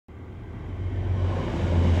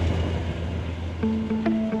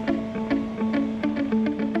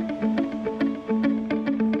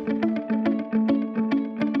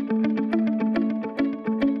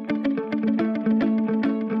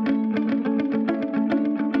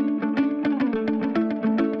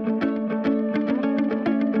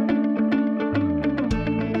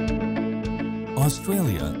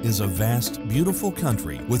Australia is a vast, beautiful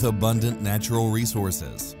country with abundant natural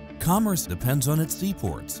resources. Commerce depends on its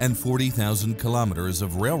seaports and 40,000 kilometers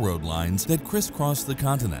of railroad lines that crisscross the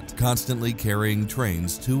continent, constantly carrying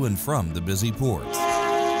trains to and from the busy ports.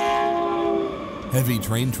 Heavy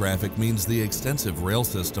train traffic means the extensive rail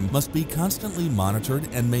system must be constantly monitored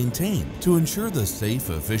and maintained to ensure the safe,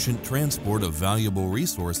 efficient transport of valuable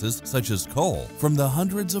resources such as coal from the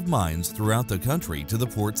hundreds of mines throughout the country to the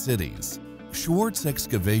port cities. Schwartz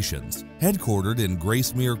Excavations, headquartered in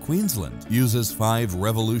Gracemere, Queensland, uses 5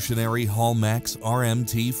 revolutionary Haulmax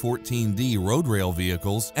RMT14D road rail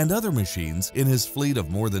vehicles and other machines in his fleet of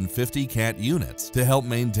more than 50 CAT units to help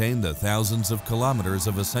maintain the thousands of kilometers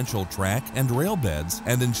of essential track and rail beds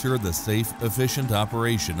and ensure the safe, efficient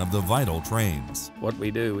operation of the vital trains. What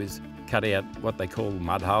we do is cut out what they call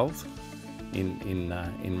mud holes in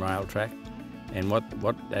rail track, and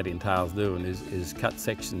what that entails doing is cut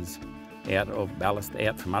sections out of ballast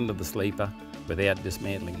out from under the sleeper without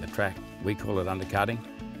dismantling the track. We call it undercutting.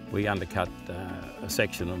 We undercut a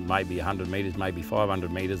section of maybe 100 metres, maybe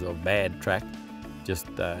 500 metres of bad track. Just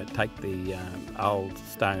take the old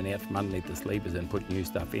stone out from underneath the sleepers and put new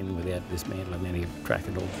stuff in without dismantling any track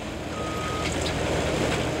at all.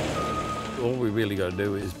 All we really got to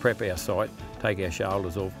do is prep our site, take our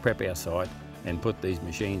shoulders off, prep our site and put these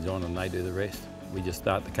machines on, and they do the rest. We just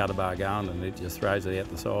start the cutter bar going and it just throws it out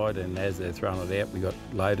the side, and as they're throwing it out, we got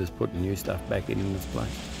loaders putting new stuff back in its place.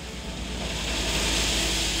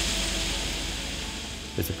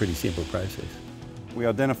 It's a pretty simple process. We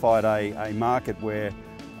identified a market where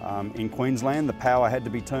in Queensland the power had to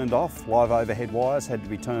be turned off, live overhead wires had to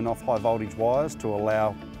be turned off, high voltage wires to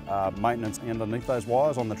allow maintenance underneath those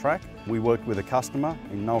wires on the track. We worked with a customer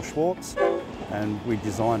in Schwartz, and we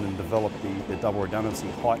designed and developed the double redundancy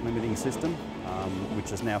height limiting system,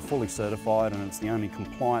 which is now fully certified, and it's the only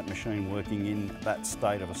compliant machine working in that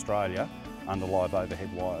state of Australia under live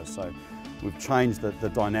overhead wires. So we've changed the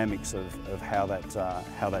dynamics of how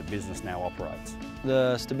that business now operates.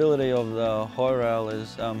 The stability of the high rail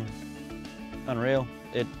is unreal.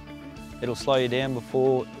 It'll slow you down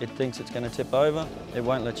before it thinks it's going to tip over. It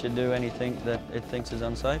won't let you do anything that it thinks is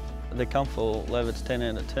unsafe. The comfort level, it's 10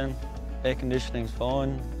 out of 10. Air conditioning's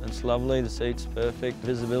fine, it's lovely, the seat's perfect,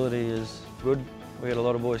 visibility is good. We had a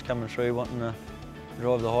lot of boys coming through wanting to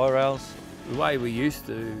drive the high rails. The way we used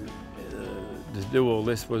to do all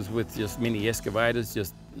this was with just mini excavators,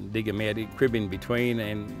 just dig them out, crib in between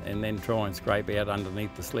and then try and scrape out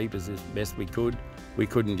underneath the sleepers as best we could. We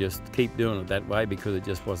couldn't just keep doing it that way because it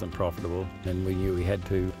just wasn't profitable, and we knew we had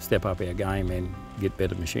to step up our game and get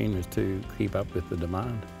better machinery to keep up with the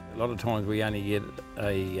demand. A lot of times we only get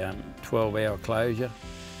a 12-hour closure,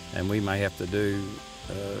 and we may have to do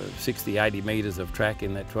 60, 80 metres of track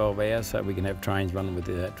in that 12 hours, so we can have trains running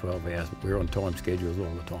within that 12 hours. We're on time schedules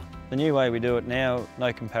all the time. The new way we do it now,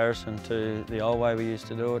 no comparison to the old way we used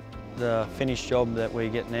to do it. The finished job that we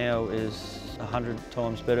get now is 100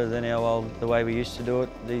 times better than the way we used to do it.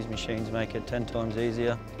 These machines make it 10 times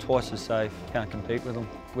easier, twice as safe, can't compete with them.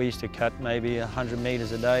 We used to cut maybe 100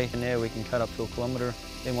 metres a day, and now we can cut up to a kilometre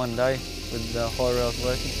in one day with the high rails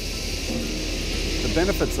working. The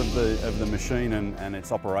benefits of the machine and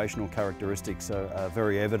its operational characteristics are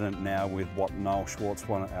very evident now with what Noel Schwartz,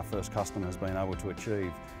 our first customer, has been able to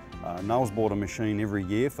achieve. Noel's bought a machine every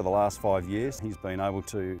year for the last 5 years. He's been able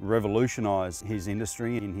to revolutionise his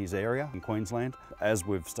industry in his area in Queensland. As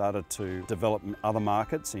we've started to develop other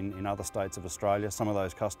markets in other states of Australia, some of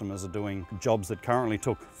those customers are doing jobs that currently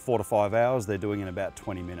took 4 to 5 hours, they're doing in about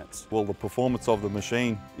 20 minutes. Well, the performance of the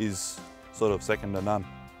machine is sort of second to none.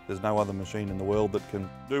 There's no other machine in the world that can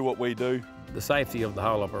do what we do. The safety of the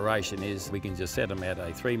whole operation is we can just set them at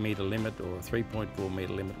a 3 metre limit or a 3.4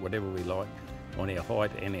 metre limit, whatever we like, on our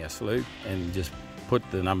height and our slope, and just put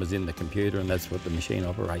the numbers in the computer, and that's what the machine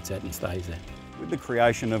operates at and stays at. With the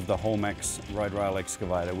creation of the Haulmax road rail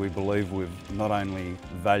excavator, we believe we've not only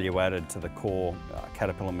value added to the core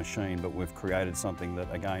Caterpillar machine, but we've created something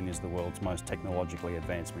that again is the world's most technologically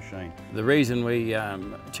advanced machine. The reason we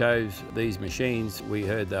chose these machines, we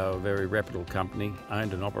heard they were a very reputable company,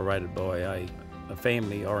 owned and operated by a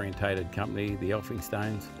family orientated company, the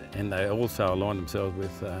Elphinstones, and they also aligned themselves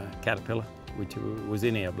with Caterpillar, which was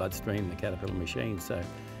in our bloodstream, the Caterpillar machine, so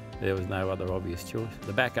there was no other obvious choice.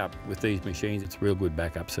 The backup with these machines, it's real good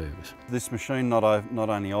backup service. This machine not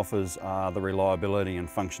only offers the reliability and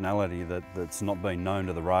functionality that's not been known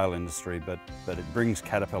to the rail industry, but it brings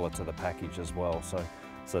Caterpillar to the package as well.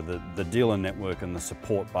 So the dealer network and the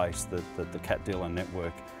support base that the Cat dealer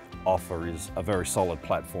network offer is a very solid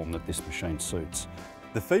platform that this machine suits.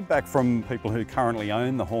 The feedback from people who currently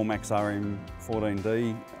own the Haulmax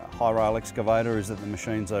RMT14D high rail excavator is that the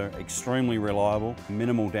machines are extremely reliable,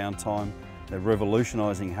 minimal downtime. They're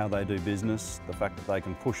revolutionising how they do business. The fact that they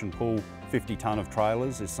can push and pull 50 tonne of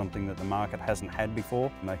trailers is something that the market hasn't had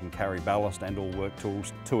before. And they can carry ballast and or work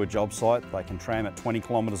tools to a job site. They can tram at 20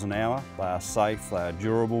 kilometres an hour. They are safe, they are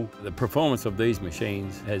durable. The performance of these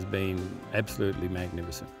machines has been absolutely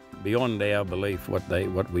magnificent, beyond our belief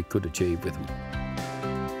what we could achieve with them.